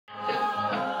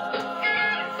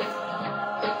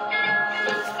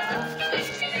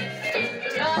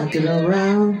Rocking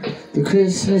around the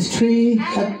Christmas tree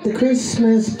at the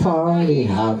Christmas party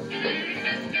hop.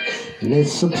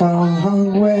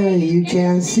 Mistletoe where you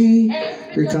can see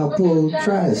your couple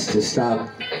tries to stop.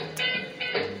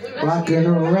 Rocking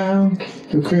around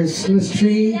the Christmas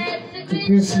tree, the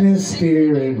Christmas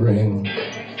spirit ring.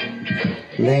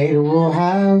 Later we'll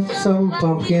have some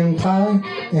pumpkin pie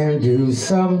and do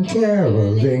some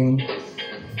caroling.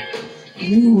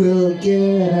 You will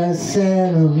get a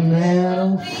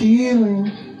sentimental feeling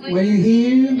when you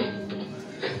hear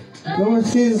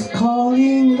voices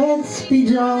calling, let's be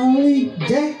jolly,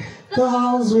 deck the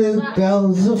halls with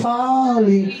bells of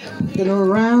holly. Get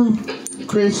around the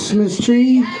Christmas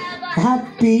tree,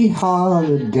 happy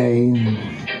holiday.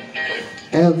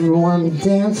 Everyone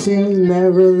dancing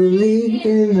merrily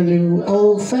in the new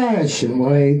old-fashioned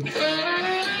way.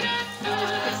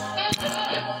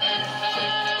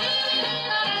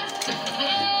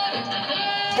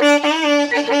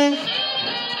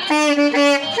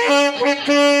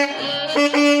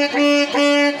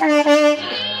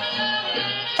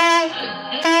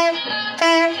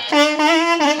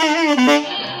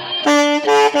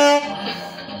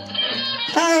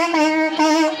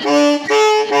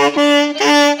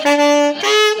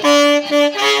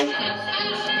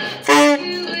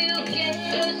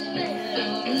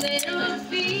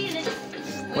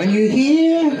 When you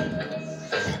hear,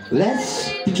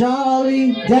 let's be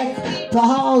jolly, deck the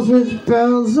halls with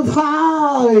bells of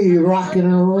holly,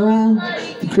 rocking around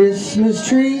the Christmas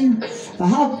tree, a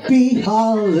happy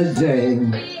holiday.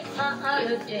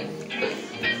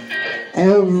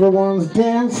 Everyone's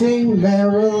dancing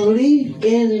merrily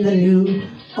in the new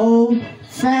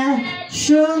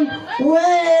old-fashioned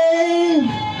way.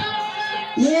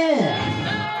 Yeah.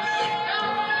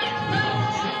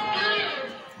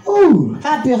 Ooh,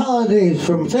 happy holidays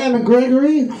from Sam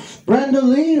Gregory, Brenda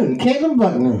Lee, and Caitlin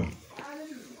Buckner.